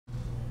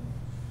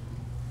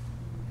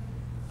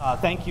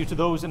Thank you to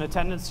those in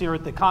attendance here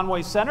at the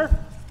Conway Center,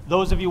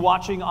 those of you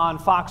watching on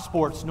Fox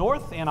Sports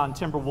North and on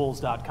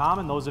Timberwolves.com,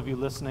 and those of you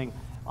listening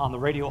on the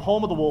radio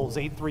home of the Wolves,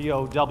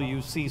 830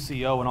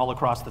 WCCO, and all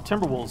across the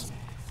Timberwolves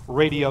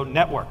radio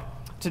network.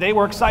 Today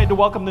we're excited to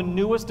welcome the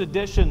newest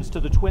additions to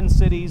the Twin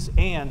Cities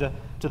and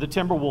to the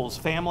Timberwolves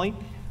family.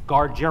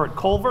 Guard Jarrett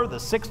Culver, the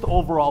 6th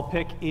overall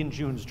pick in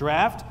June's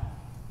draft.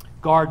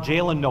 Guard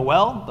Jaylen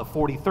Nowell, the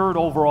 43rd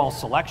overall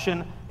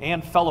selection,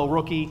 and fellow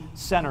rookie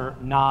center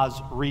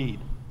Naz Reid.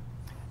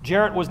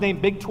 Jarrett was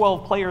named Big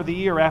 12 Player of the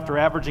Year after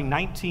averaging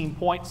 19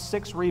 points,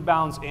 6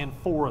 rebounds, and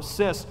 4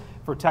 assists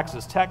for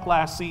Texas Tech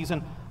last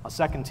season. A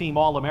second-team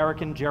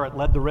All-American, Jarrett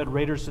led the Red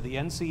Raiders to the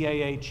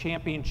NCAA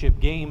championship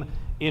game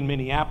in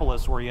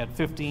Minneapolis, where he had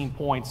 15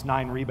 points,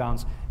 9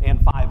 rebounds,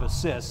 and 5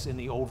 assists in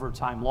the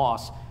overtime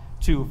loss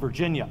to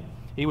Virginia.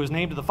 He was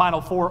named to the Final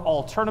Four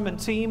All-Tournament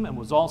team and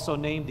was also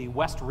named the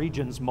West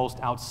Region's Most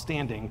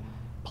Outstanding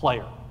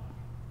Player.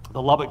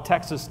 The Lubbock,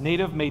 Texas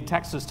native made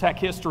Texas Tech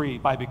history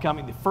by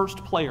becoming the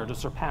first player to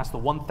surpass the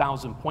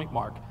 1,000-point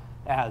mark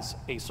as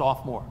a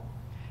sophomore.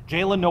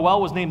 Jaylen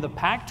Nowell was named the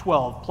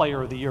Pac-12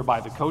 Player of the Year by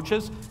the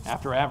coaches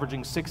after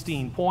averaging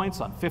 16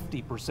 points on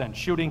 50%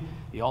 shooting.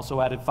 He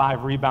also added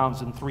 5 rebounds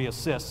and 3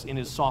 assists in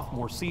his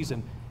sophomore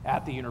season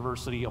at the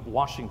University of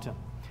Washington.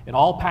 An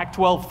all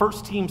Pac-12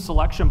 first-team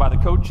selection by the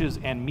coaches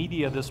and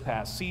media this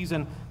past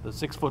season, the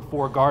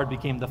 6'4" guard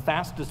became the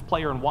fastest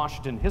player in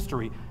Washington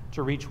history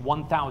to reach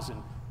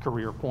 1,000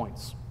 career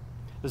points.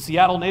 The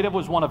Seattle native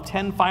was one of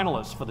 10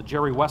 finalists for the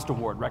Jerry West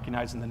Award,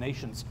 recognizing the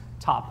nation's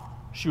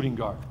top shooting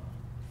guard.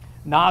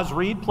 Naz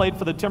Reid played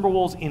for the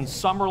Timberwolves in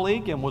Summer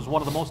League and was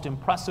one of the most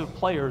impressive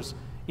players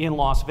in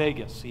Las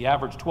Vegas. He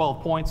averaged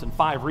 12 points and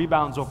 5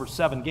 rebounds over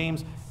 7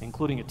 games,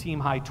 including a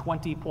team-high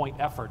 20-point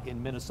effort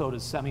in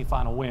Minnesota's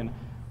semifinal win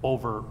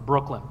over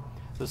Brooklyn.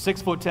 The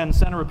 6'10"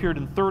 center appeared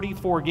in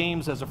 34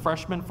 games as a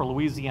freshman for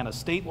Louisiana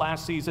State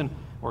last season,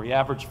 where he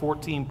averaged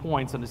 14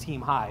 points and a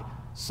team-high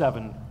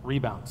 7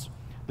 rebounds.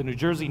 The New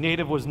Jersey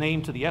native was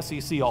named to the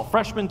SEC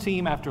All-Freshman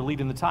team after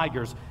leading the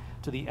Tigers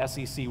to the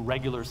SEC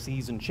regular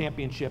season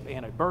championship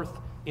and a berth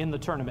in the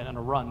tournament and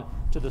a run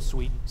to the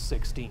Sweet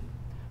 16.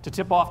 To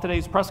tip off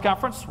today's press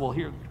conference, we'll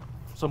hear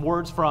some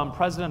words from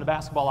President of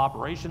Basketball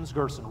Operations,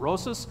 Gersson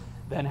Rosas,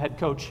 then head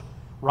coach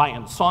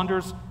Ryan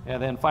Saunders,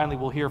 and then finally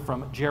we'll hear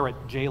from Jarrett,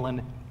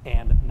 Jaylen,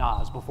 and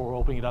Naz before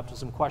opening it up to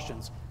some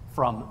questions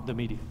from the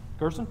media.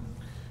 Gersson?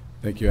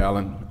 Thank you,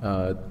 Alan.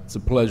 It's a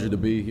pleasure to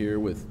be here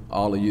with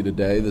all of you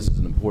today. This is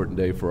an important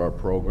day for our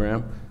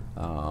program,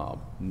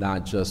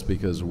 not just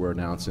because we're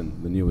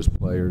announcing the newest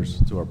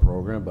players to our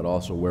program, but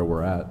also where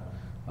we're at.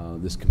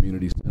 This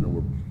community center,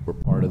 we're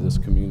part of this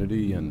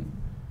community, and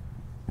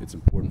it's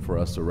important for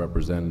us to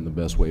represent in the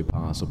best way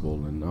possible.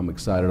 And I'm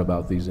excited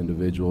about these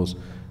individuals,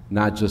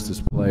 not just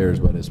as players,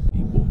 but as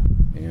people.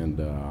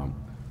 And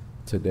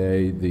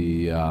today,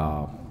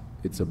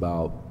 it's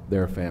about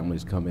their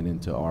families coming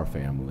into our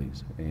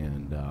families.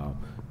 And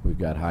we've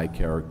got high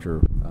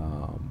character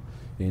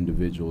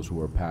individuals who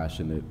are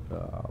passionate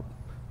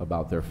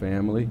about their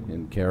family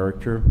and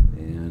character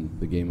and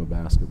the game of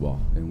basketball.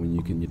 And when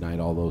you can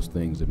unite all those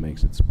things, it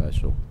makes it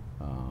special.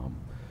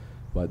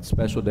 But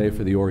special day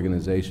for the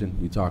organization.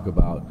 You talk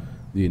about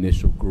the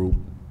initial group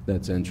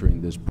that's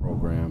entering this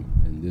program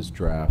and this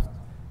draft,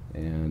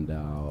 and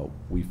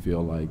we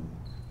feel like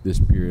this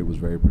period was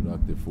very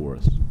productive for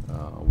us.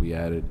 We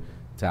added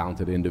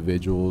talented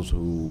individuals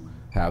who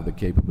have the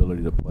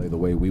capability to play the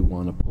way we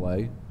want to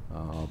play,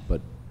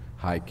 but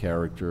high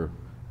character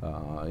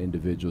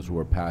individuals who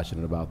are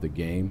passionate about the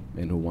game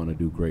and who want to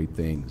do great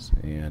things.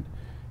 And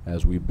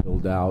as we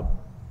build out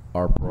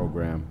our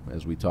program,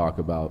 as we talk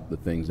about the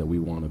things that we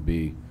want to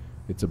be,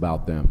 it's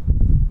about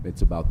them.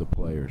 It's about the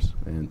players.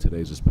 And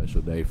today's a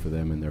special day for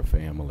them and their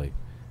family.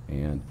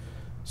 And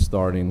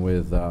starting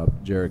with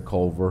Jarrett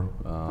Culver,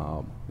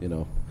 a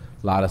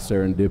lot of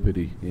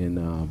serendipity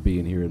in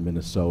being here in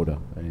Minnesota.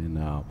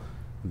 And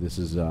this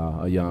is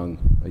a young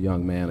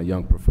man, a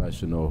young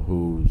professional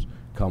who's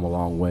come a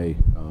long way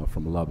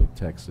from Lubbock,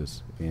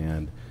 Texas,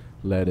 and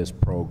led his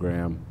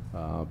program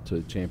to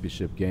the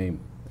championship game,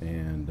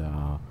 and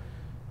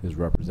is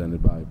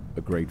represented by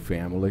a great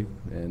family,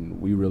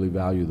 and we really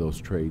value those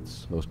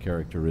traits, those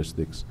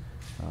characteristics.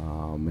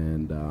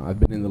 And I've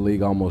been in the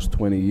league almost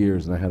 20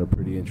 years, and I had a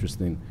pretty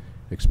interesting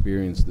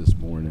experience this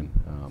morning,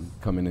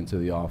 coming into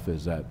the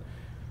office at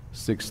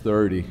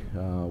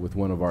 6:30 with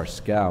one of our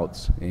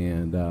scouts,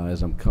 and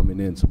as I'm coming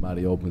in,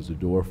 somebody opens the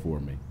door for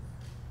me.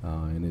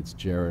 And it's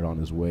Jarrett on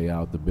his way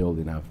out the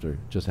building after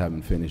just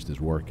having finished his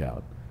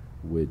workout,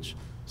 which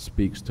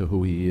speaks to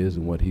who he is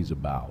and what he's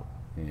about.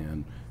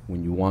 And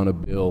when you want to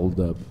build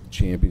a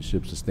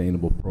championship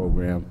sustainable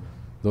program,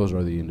 those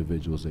are the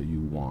individuals that you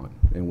want.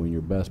 And when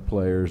your best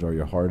players are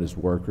your hardest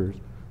workers,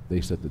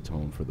 they set the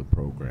tone for the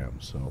program.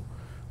 So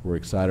we're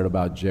excited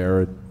about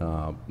Jarrett,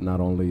 not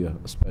only a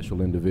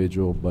special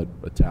individual, but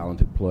a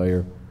talented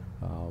player,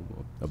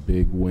 a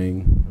big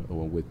wing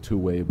with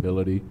two-way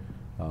ability,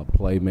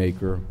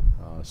 playmaker,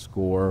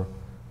 scorer,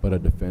 but a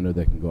defender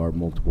that can guard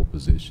multiple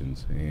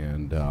positions.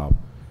 And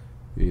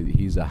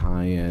he's a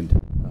high-end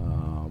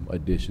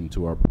addition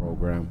to our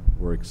program.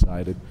 We're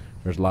excited.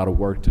 There's a lot of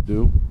work to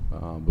do,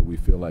 but we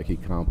feel like he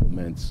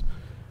complements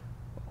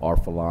our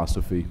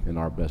philosophy and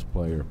our best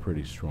player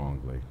pretty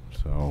strongly.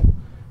 So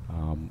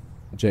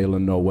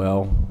Jaylen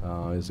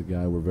Nowell is a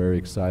guy we're very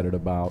excited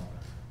about.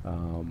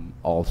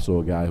 Also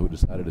a guy who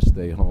decided to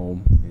stay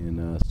home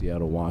in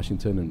Seattle,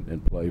 Washington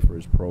and play for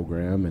his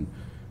program and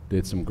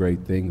did some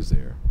great things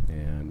there.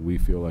 And we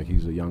feel like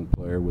he's a young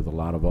player with a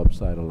lot of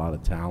upside, a lot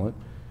of talent,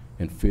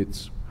 and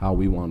fits how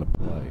we want to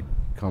play.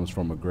 Comes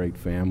from a great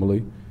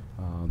family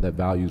that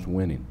values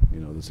winning. You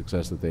know, the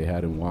success that they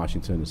had in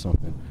Washington is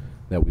something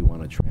that we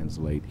want to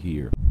translate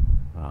here.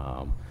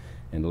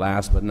 And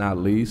last but not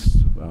least,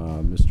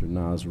 Mr.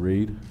 Naz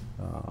Reid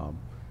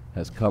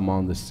has come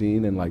on the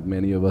scene, and like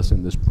many of us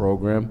in this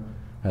program,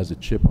 has a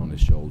chip on his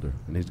shoulder,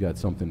 and he's got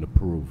something to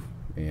prove.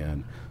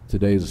 And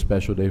today is a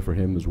special day for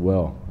him as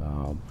well.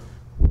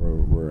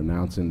 We're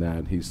announcing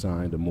that he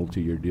signed a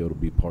multi-year deal to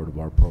be part of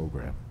our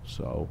program.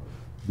 So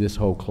this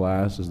whole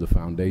class is the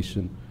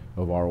foundation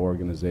of our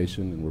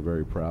organization, and we're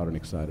very proud and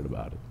excited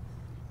about it.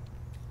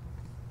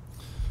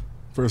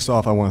 First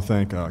off, I want to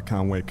thank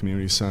Conway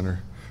Community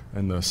Center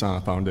and the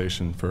Sana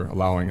Foundation for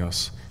allowing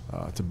us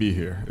to be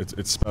here.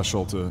 It's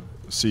special to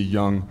see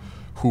young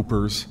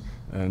hoopers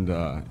and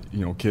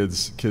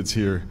kids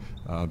here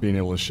being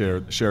able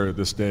to share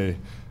this day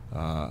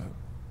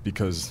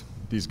because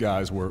these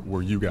guys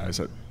were you guys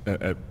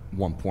at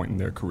one point in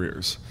their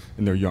careers,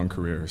 in their young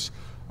careers.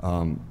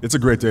 It's a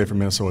great day for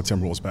Minnesota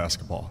Timberwolves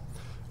basketball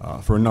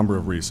for a number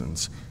of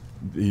reasons.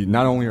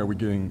 Not only are we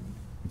getting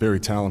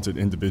very talented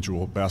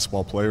individual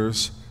basketball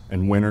players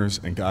and winners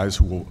and guys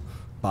who will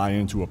buy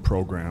into a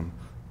program,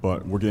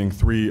 but we're getting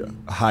 3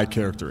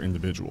 high-character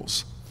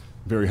individuals,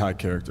 very high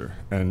character,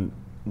 and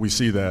we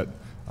see that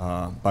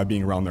by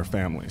being around their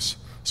families.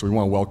 So we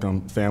want to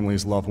welcome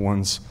families, loved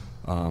ones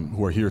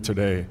who are here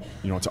today,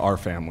 to our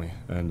family,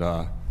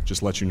 and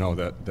just let you know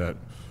that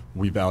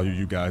we value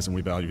you guys and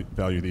we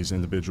value these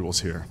individuals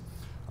here.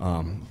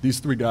 These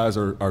 3 guys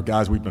are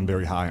guys we've been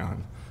very high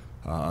on.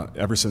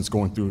 Ever since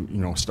going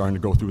through, starting to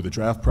go through the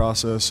draft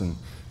process, and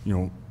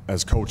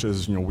as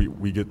coaches,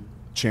 we get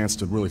a chance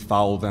to really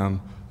follow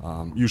them.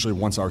 Usually,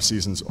 once our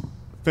season's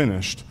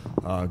finished,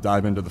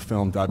 dive into the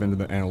film, dive into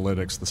the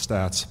analytics, the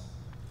stats,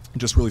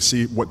 and just really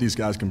see what these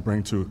guys can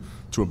bring to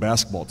a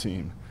basketball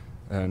team.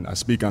 And I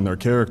speak on their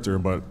character,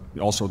 but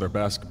also their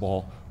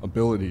basketball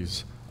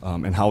abilities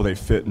and how they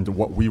fit into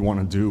what we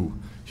want to do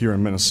here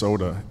in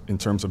Minnesota in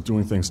terms of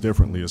doing things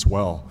differently as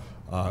well.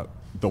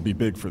 They'll be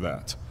big for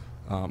that.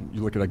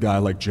 You look at a guy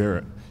like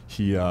Jarrett,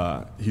 he's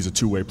a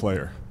two-way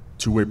player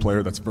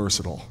that's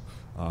versatile.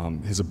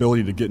 His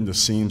ability to get into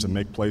seams and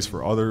make plays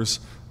for others,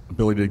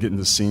 ability to get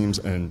into seams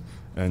and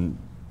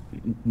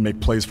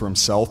make plays for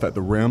himself at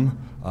the rim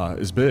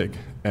is big.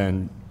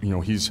 And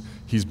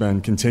he's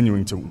been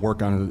continuing to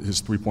work on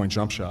his three-point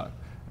jump shot.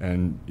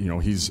 And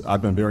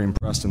I've been very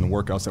impressed in the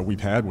workouts that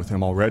we've had with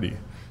him already.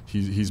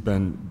 He's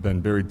been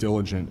very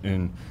diligent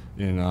and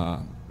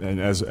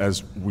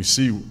as we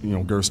see,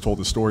 Gers told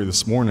the story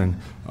this morning.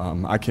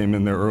 I came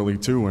in there early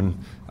too, and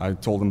I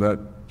told him that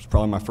it's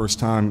probably my first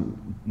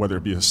time, whether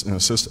it be as an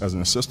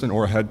assistant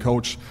or a head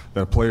coach,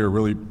 that a player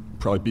really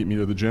probably beat me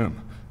to the gym,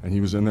 and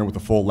he was in there with a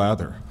full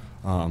lather.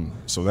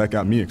 So that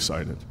got me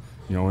excited.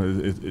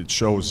 It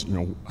shows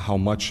how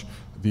much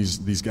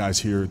these guys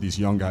here, these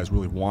young guys,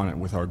 really want it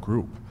with our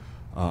group.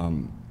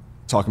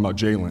 Talking about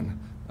Jaylen,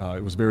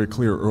 it was very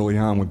clear early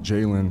on with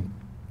Jaylen.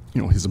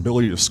 His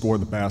ability to score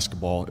the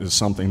basketball is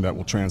something that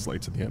will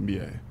translate to the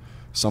NBA,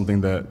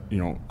 something that,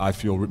 I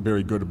feel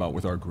very good about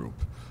with our group.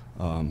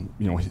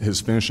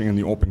 His finishing in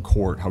the open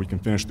court, how he can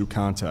finish through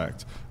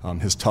contact,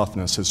 his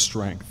toughness, his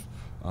strength,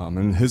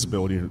 and his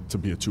ability to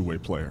be a two-way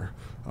player.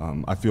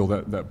 I feel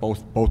that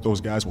both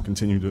those guys will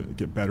continue to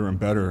get better and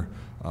better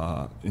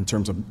in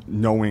terms of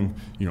knowing,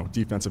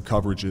 defensive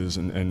coverages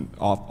and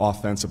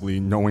offensively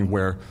knowing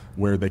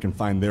where they can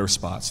find their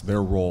spots,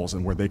 their roles,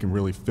 and where they can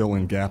really fill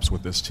in gaps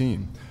with this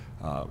team.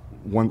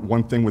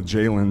 One thing with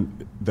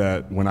Jaylen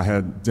that when I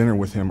had dinner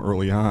with him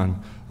early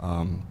on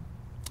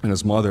and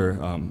his mother,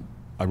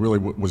 I really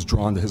was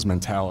drawn to his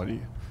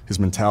mentality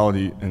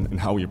and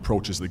how he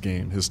approaches the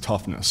game, his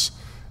toughness,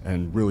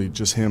 and really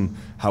just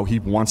how he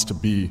wants to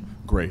be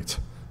great.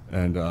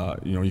 And,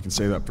 you can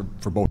say that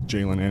for both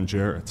Jaylen and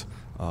Jarrett.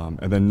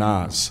 And then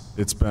Naz,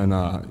 it's been,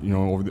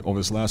 over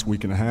this last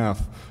week and a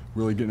half,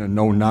 really getting to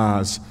know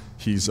Naz.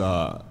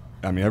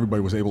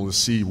 Everybody was able to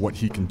see what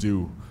he can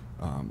do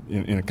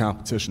in a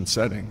competition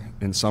setting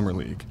in Summer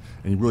League.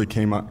 And he really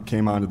came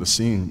onto the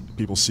scene.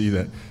 People see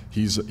that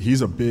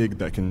he's a big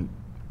that can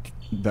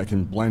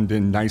blend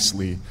in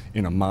nicely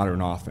in a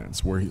modern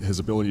offense, where his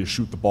ability to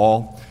shoot the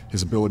ball,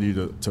 his ability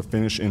to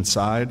finish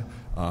inside,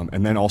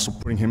 and then also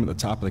putting him at the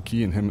top of the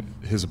key, and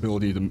his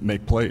ability to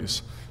make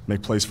plays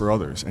for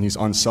others. And he's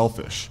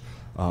unselfish.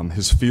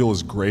 His feel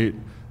is great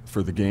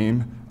for the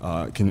game,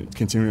 can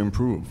continue to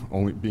improve.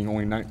 Being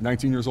only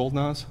 19 years old,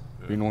 Naz?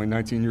 being only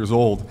 19 years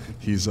old,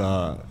 he's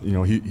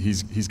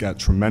he's got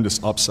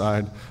tremendous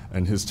upside,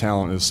 and his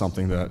talent is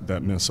something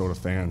that Minnesota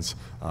fans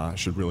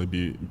should really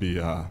be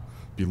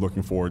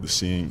looking forward to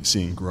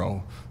seeing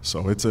grow.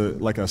 So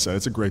like I said,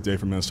 it's a great day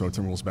for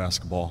Minnesota Timberwolves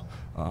basketball,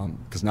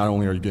 because not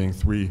only are you getting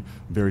 3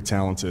 very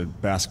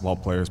talented basketball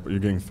players, but you're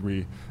getting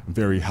 3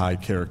 very high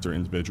character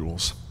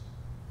individuals.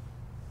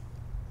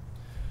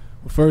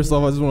 First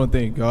off, I just want to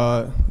thank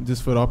God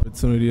just for the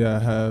opportunity I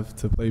have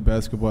to play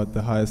basketball at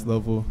the highest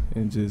level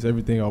and just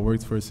everything I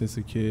worked for since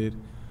a kid.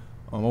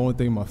 I want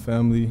to thank my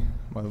family,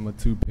 my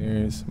 2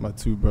 parents, my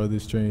 2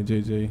 brothers, Trey and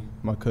JJ,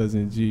 my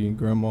cousin G and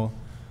grandma.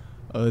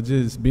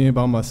 Just being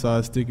by my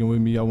side, sticking with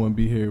me. I wouldn't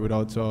be here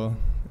without y'all.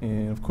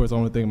 And, of course, I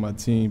want to thank my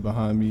team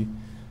behind me,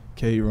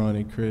 Kate, Ron,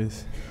 and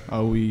Chris.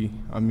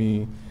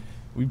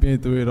 We've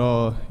been through it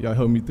all. Y'all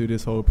helped me through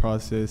this whole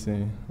process,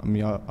 and,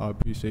 I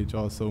appreciate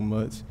y'all so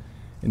much.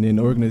 And then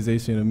the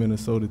organization of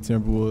Minnesota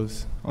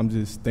Timberwolves, I'm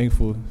just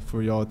thankful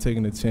for y'all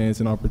taking a chance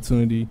and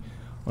opportunity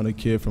on a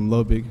kid from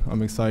Lubbock.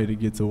 I'm excited to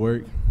get to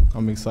work.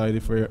 I'm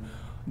excited for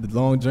the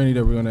long journey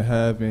that we're going to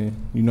have. And,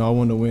 I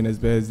want to win as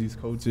bad as these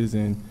coaches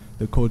and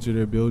the culture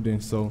they're building.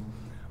 So,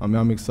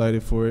 I'm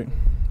excited for it.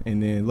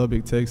 And then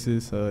Lubbock,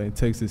 Texas, and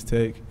Texas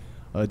Tech,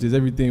 just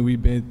everything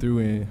we've been through.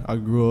 And I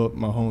grew up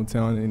my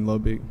hometown in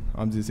Lubbock.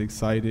 I'm just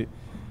excited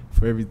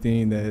for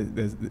everything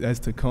that's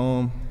to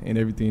come and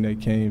everything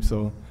that came.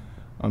 So,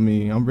 I'm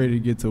ready to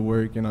get to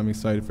work, and I'm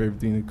excited for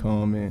everything to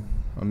come, and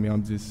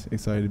I'm just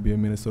excited to be a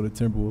Minnesota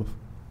Timberwolf.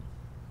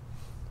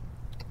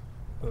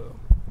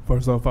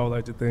 First off, I would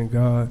like to thank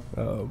God.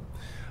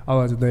 I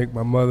would like to thank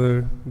my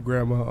mother,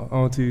 grandma,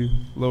 auntie,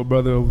 little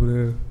brother over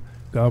there,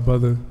 god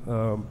brother.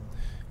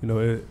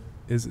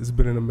 It's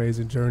been an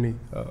amazing journey.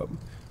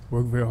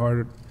 Worked very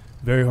hard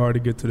to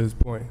get to this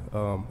point.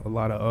 A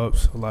lot of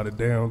ups, a lot of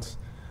downs.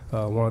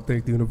 I want to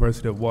thank the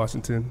University of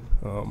Washington.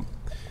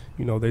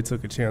 They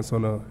took a chance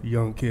on a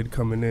young kid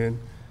coming in,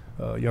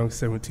 a young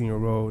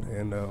 17-year-old,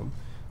 and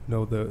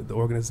the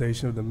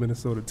organization of the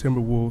Minnesota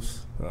Timberwolves.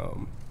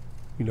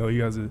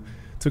 You guys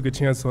took a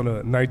chance on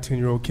a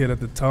 19-year-old kid at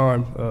the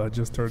time,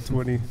 just turned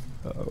 20.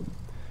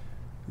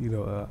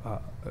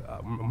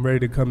 I'm ready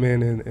to come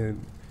in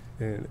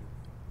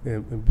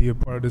and be a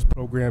part of this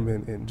program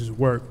and just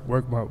work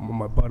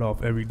my butt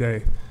off every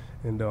day.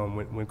 And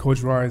when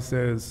Coach Ryan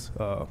says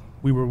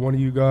we were one of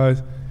you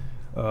guys,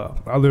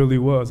 I literally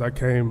was. I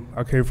came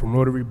from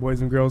Rotary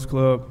Boys and Girls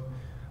Club.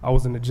 I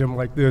was in the gym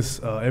like this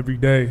every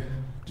day,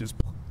 just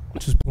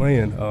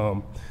playing.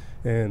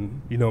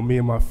 And me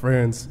and my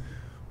friends,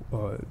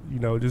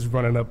 just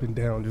running up and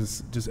down,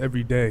 just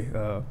every day.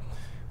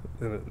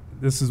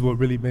 This is what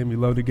really made me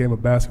love the game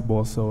of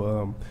basketball.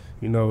 So,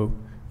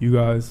 you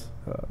guys,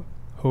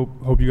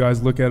 hope you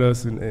guys look at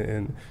us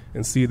and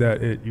see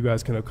that you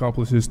guys can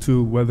accomplish this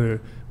too,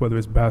 whether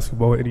it's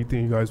basketball or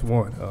anything you guys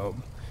want.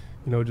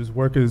 Just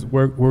work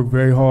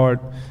very hard,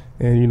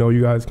 and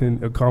you guys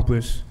can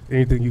accomplish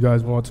anything you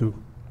guys want to.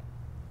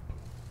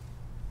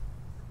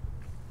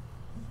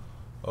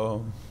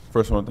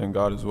 First, I want to thank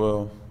God as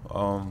well.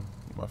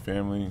 My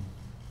family,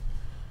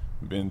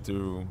 been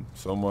through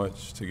so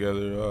much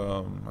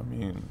together.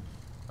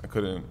 I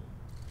couldn't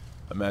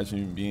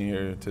imagine being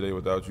here today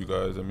without you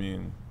guys.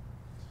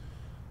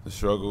 The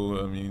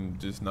struggle,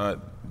 just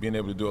not being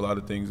able to do a lot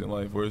of things in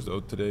life. Whereas though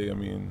today,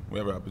 we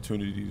have an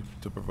opportunity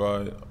to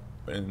provide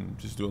and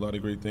just do a lot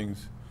of great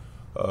things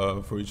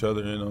for each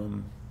other.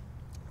 And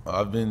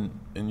I've been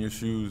in your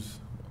shoes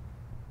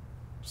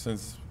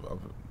since I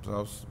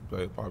was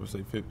in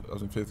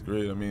 5th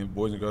grade.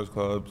 Boys and Girls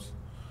Clubs.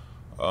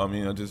 I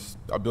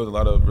built a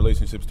lot of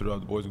relationships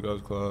throughout the Boys and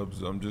Girls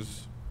Clubs.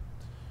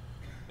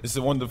 It's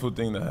a wonderful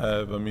thing to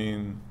have.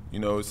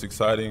 It's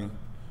exciting.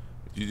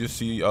 You just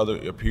see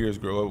your peers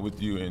grow up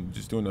with you and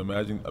just doing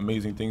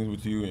amazing things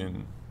with you,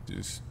 and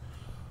just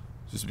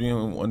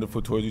being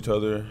wonderful towards each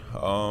other.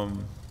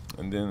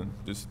 And then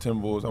just the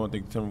Timberwolves, I want to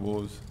thank the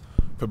Timberwolves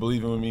for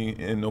believing in me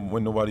and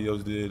when nobody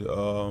else did.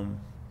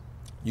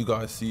 You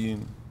guys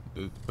seeing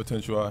the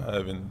potential I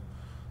have and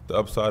the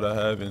upside I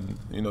have, and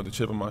the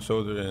chip on my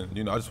shoulder,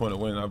 and I just want to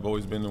win. I've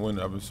always been the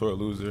winner. I've been sort of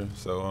loser,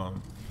 so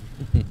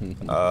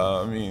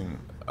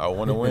I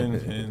want to win,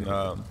 and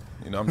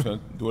I'm just going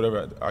to do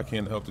whatever I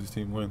can to help this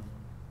team win.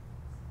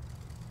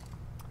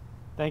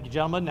 Thank you,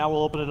 gentlemen. Now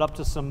we'll open it up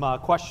to some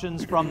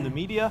questions from the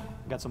media.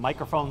 We've got some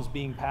microphones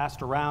being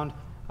passed around.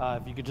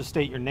 If you could just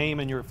state your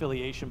name and your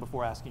affiliation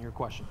before asking your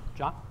question.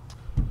 John?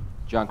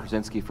 John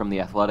Krasinski from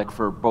The Athletic.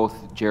 For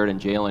both Jarrett and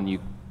Jaylen,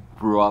 you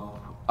grew up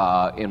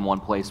in one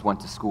place, went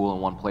to school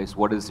in one place.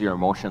 What is your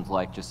emotions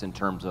like just in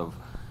terms of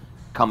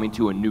coming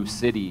to a new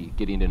city,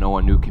 getting to know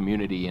a new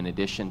community, in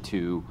addition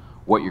to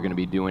what you're going to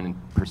be doing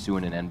and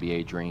pursuing an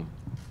NBA dream?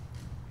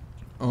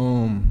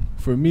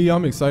 For me,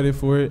 I'm excited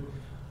for it.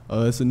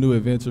 It's a new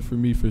adventure for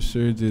me for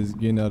sure, just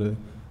getting out of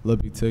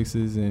Lubbock,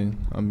 Texas, and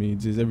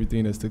just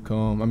everything that's to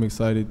come. I'm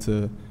excited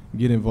to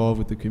get involved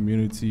with the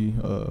community,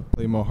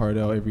 play my heart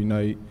out every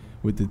night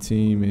with the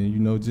team,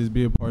 and just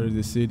be a part of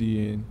the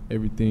city and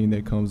everything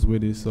that comes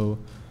with it. So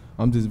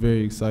I'm just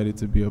very excited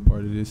to be a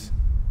part of this.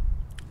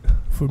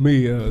 for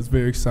me, it's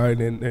very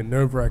exciting and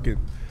nerve-wracking,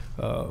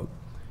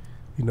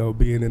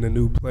 being in a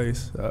new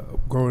place.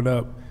 Growing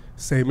up,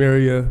 same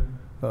area,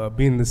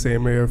 being in the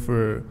same area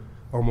for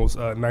almost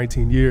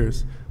 19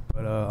 years.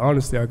 But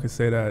honestly, I could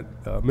say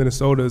that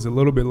Minnesota is a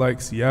little bit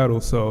like Seattle,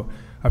 so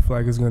I feel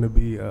like it's going to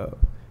be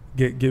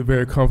get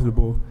very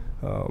comfortable,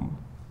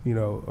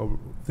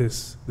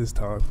 this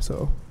time.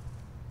 So.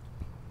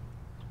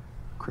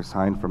 Chris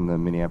Hine from the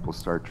Minneapolis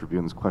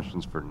Star-Tribune. This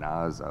question's for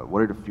Naz.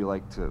 What did it feel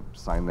like to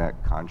sign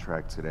that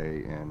contract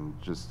today, and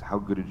just how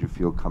good did you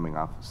feel coming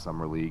off of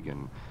Summer League,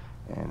 and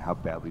how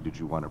badly did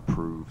you want to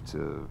prove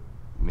to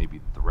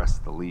maybe the rest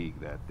of the league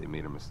that they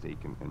made a mistake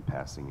in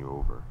passing you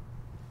over?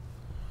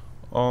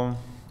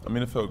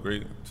 It felt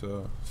great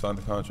to sign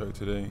the contract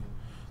today,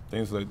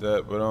 things like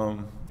that. But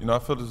I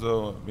felt as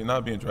though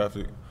not being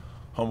drafted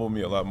humbled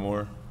me a lot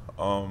more.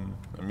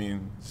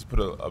 Just put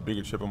a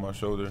bigger chip on my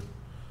shoulder.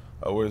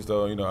 Whereas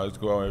though, I just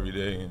go out every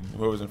day, and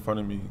whoever's in front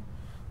of me,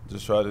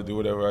 just try to do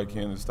whatever I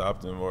can to stop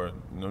them, or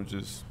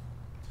just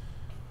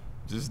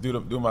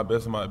do my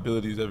best of my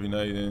abilities every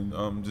night. And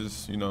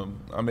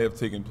I may have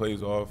taken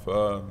plays off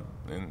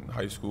in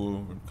high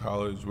school,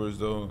 college. Whereas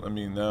though,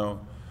 now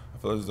I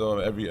feel as though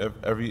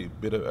every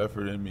bit of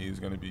effort in me is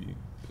going to be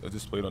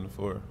displayed on the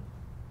floor.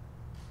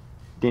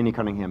 Danny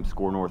Cunningham,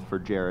 Score North for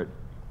Jarrett.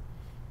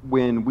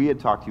 When we had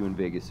talked to you in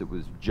Vegas, it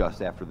was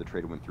just after the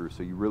trade went through,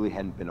 so you really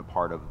hadn't been a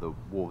part of the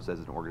Wolves as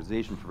an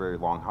organization for very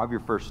long. How have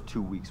your first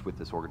 2 weeks with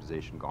this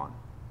organization gone?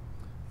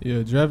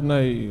 Yeah, draft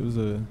night, it was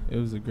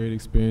a great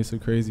experience, a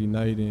crazy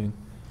night, and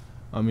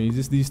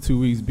just these 2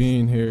 weeks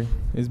being here,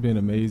 it's been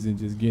amazing,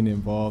 just getting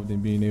involved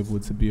and being able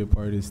to be a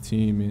part of this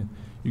team. And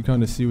you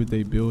kind of see what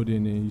they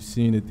building, and you're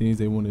seeing the things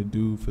they want to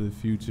do for the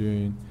future,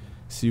 and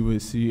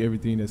see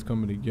everything that's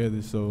coming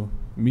together. So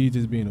me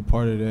just being a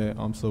part of that,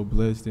 I'm so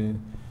blessed,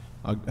 and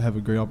I have a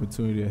great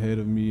opportunity ahead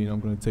of me, and I'm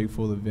going to take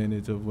full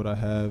advantage of what I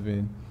have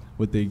and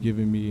what they've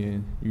given me,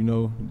 and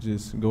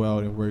just go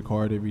out and work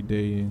hard every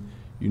day. And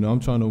I'm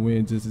trying to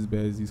win just as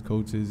bad as these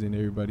coaches and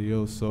everybody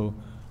else, so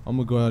I'm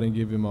going to go out and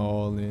give it my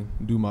all and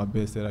do my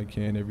best that I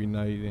can every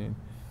night, and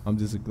I'm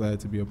just glad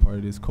to be a part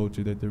of this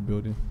culture that they're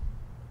building.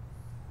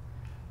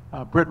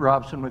 Britt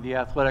Robson with The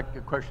Athletic.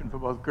 A question for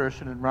both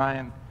Gersson and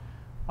Ryan.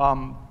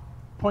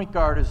 Point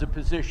guard is a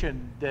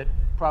position that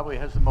probably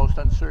has the most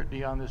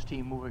uncertainty on this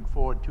team moving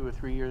forward 2 or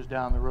 3 years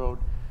down the road.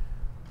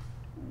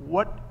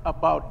 What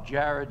about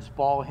Jarrett's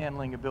ball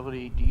handling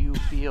ability do you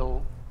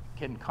feel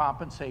can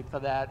compensate for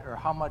that, or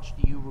how much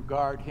do you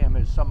regard him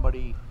as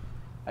somebody,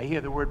 I hear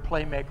the word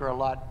playmaker a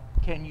lot,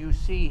 can you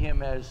see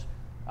him as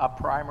a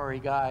primary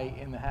guy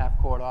in the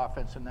half-court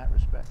offense in that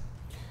respect?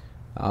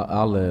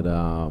 I'll let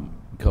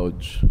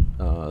Coach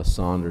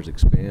Saunders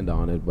expand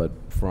on it, but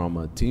from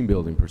a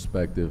team-building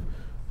perspective,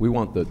 we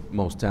want the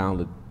most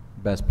talented,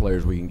 best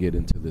players we can get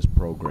into this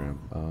program.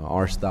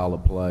 Our style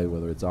of play,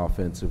 whether it's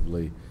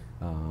offensively,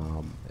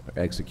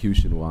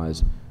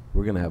 execution-wise,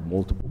 we're going to have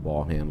multiple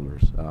ball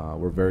handlers.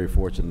 We're very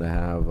fortunate to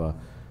have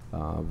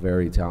a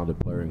very talented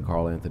player in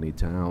Karl Anthony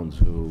Towns,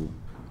 who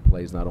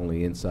plays not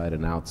only inside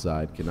and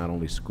outside, can not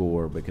only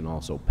score but can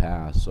also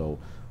pass. So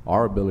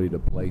our ability to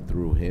play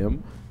through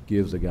him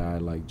gives a guy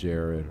like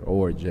Jarrett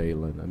or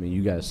Jaylen.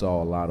 You guys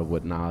saw a lot of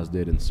what Naz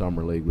did in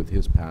Summer League with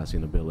his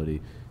passing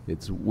ability.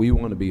 We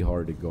want to be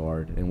hard to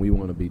guard, and we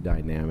want to be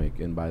dynamic,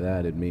 and by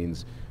that it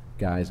means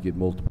guys get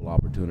multiple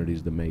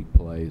opportunities to make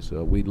plays.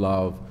 So we'd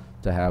love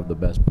to have the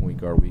best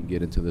point guard we can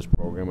get into this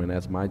program, and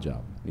that's my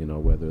job.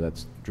 Whether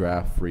that's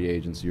draft, free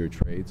agency, or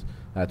trades,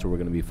 that's what we're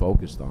going to be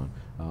focused on.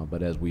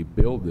 But as we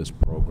build this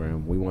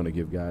program, we want to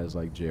give guys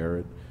like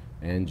Jarrett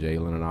and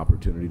Jaylen an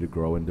opportunity to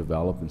grow and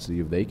develop and see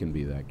if they can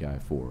be that guy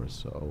for us.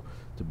 So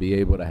to be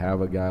able to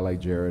have a guy like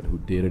Jarrett, who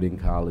did it in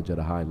college at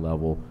a high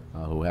level,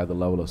 who had the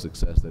level of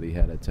success that he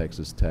had at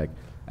Texas Tech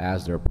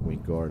as their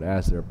point guard,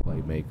 as their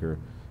playmaker,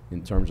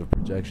 in terms of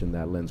projection,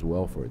 that lends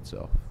well for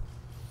itself.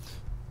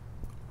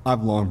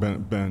 I've long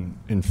been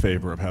in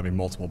favor of having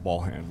multiple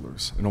ball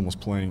handlers and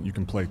almost you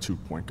can play 2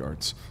 point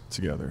guards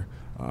together.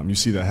 You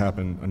see that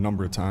happen a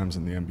number of times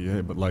in the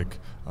NBA, but like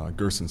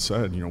Gersson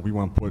said, we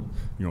want to put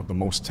the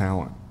most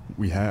talent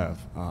we have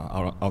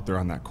out there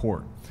on that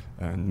court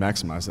and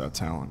maximize that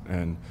talent.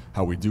 And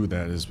how we do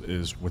that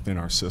is within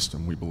our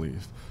system, we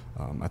believe.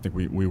 I think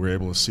we were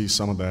able to see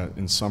some of that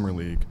in Summer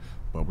League,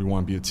 but we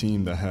want to be a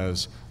team that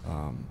has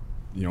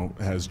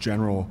has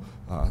general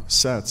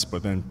sets,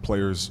 but then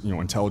players,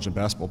 intelligent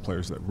basketball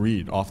players that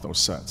read off those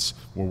sets,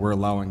 where we're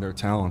allowing their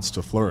talents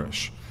to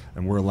flourish,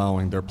 and we're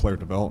allowing their player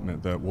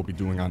development that we'll be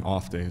doing on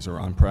off days or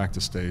on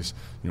practice days,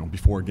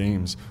 before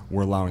games,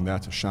 we're allowing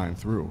that to shine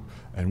through.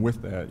 And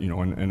with that,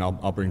 and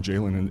I'll bring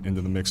Jaylen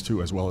into the mix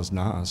too, as well as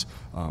Naz.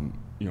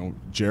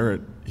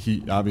 Jarrett,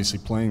 he obviously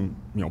playing,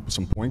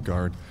 some point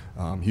guard,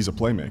 he's a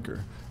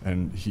playmaker,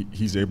 and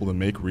he's able to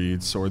make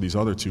reads, so are these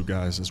other 2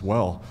 guys as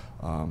well.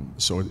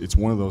 So it's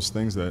one of those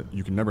things that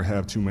you can never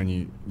have too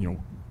many,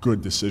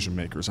 good decision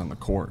makers on the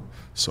court.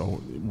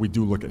 So we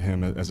do look at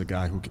him as a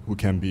guy who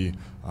can be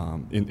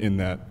in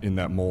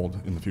that mold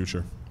in the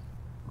future.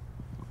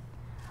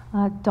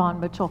 Dawn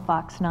Mitchell,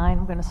 Fox 9.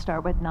 I'm going to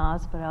start with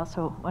Naz, but I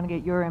also want to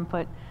get your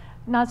input.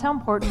 Naz, how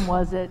important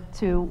was it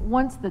to,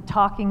 once the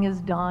talking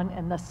is done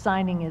and the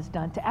signing is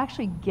done, to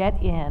actually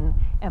get in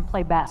and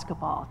play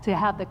basketball, to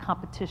have the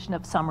competition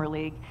of Summer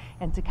League,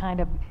 and to kind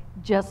of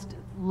just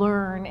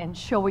learn and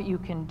show what you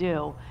can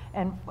do?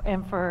 And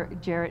for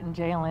Jarrett and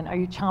Jaylen, are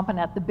you chomping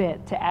at the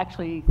bit to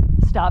actually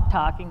stop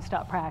talking,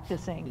 stop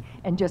practicing,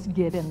 and just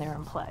get in there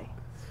and play?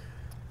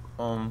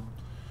 Going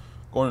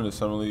into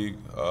Summer League,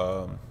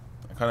 I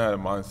kind of had a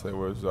mindset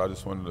where I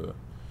just wanted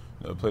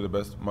to play the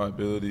best of my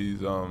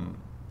abilities,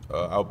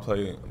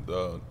 outplay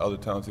the other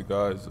talented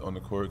guys on the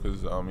court,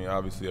 because I mean,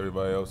 obviously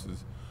everybody else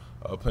is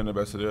playing the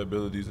best of their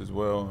abilities as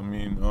well. I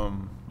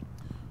mean,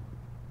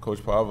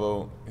 Coach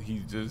Pavo,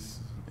 he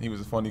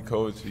was a funny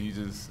coach. He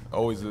just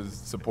always is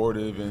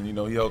supportive, and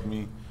he helped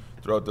me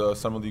throughout the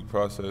Summer League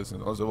process,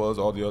 and as well as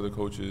all the other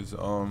coaches.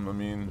 I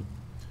mean,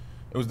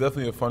 it was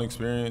definitely a fun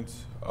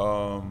experience.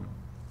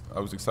 I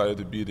was excited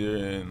to be there,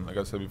 and like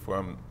I said before,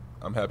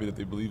 I'm happy that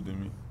they believed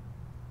in me.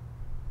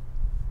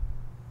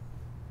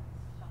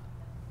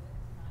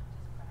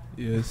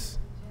 Yes.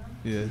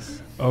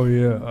 Oh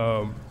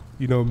yeah.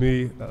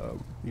 Me.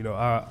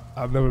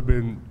 I've never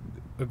been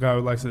a guy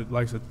who likes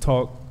to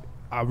talk.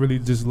 I really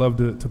just love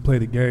to play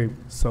the game.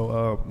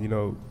 So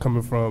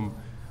coming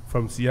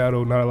from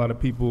Seattle, not a lot of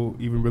people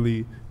even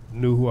really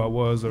knew who I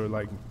was or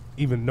like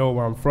even know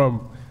where I'm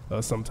from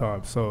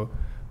sometimes. So,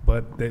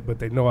 but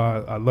they know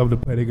I love to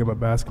play the game of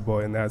basketball,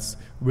 and that's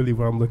really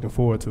what I'm looking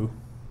forward to.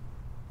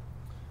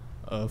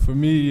 For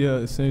me, yeah,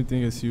 the same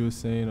thing as you were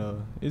saying.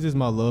 It's just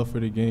my love for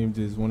the game.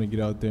 Just want to get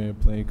out there and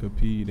play and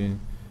compete, and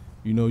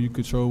you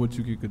control what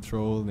you can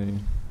control.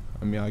 And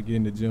I mean, I get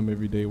in the gym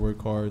every day,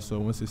 work hard. So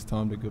once it's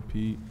time to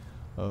compete,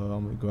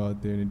 I'm gonna go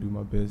out there and do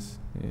my best,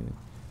 and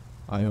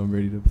I am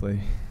ready to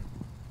play.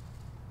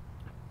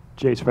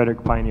 Jace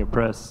Frederick, Pioneer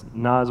Press.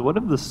 Naz, what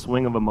have the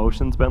swing of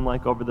emotions been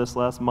like over this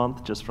last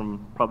month, just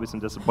from probably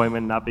some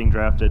disappointment not being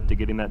drafted to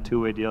getting that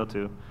two-way deal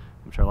to,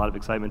 I'm sure, a lot of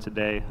excitement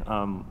today,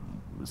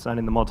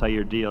 signing the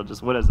multi-year deal?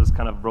 Just what has this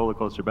kind of roller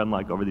coaster been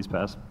like over these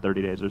past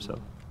 30 days or so?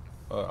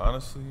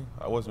 Honestly,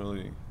 I wasn't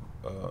really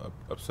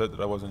upset that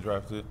I wasn't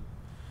drafted.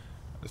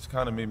 It's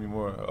kind of made me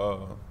more,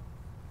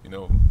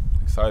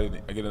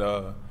 excited. I get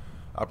an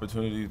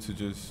opportunity to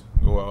just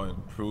go out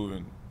and prove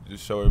and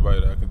just show everybody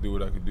that I can do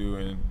what I can do.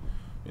 And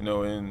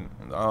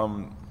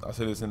I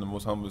say this in the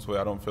most humblest way.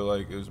 I don't feel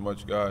like there's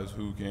much guys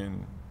who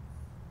can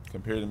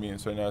compare to me in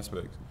certain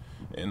aspects.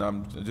 And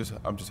I'm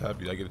just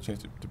happy I get a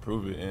chance to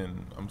prove it,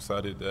 and I'm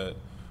excited that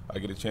I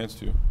get a chance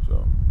to.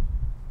 So.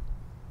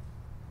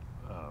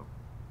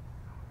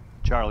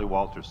 Charlie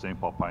Walters, St.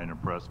 Paul Pioneer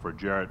Press. For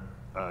Jarrett,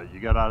 you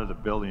got out of the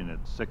building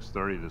at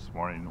 6:30 this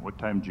morning. What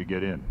time did you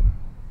get in?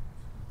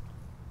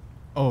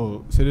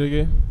 Oh, say that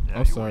again? Yeah,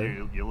 I'm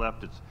sorry. You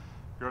left.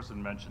 Gersson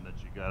mentioned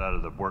that you got out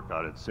of the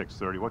workout at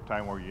 6:30. What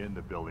time were you in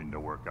the building to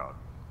work out?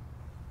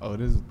 Oh,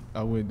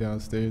 I went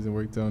downstairs and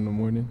worked out in the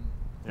morning.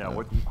 Yeah,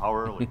 how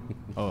early?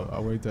 Oh, I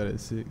worked out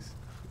at 6.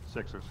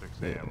 6 or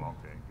 6 a.m.,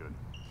 okay, good.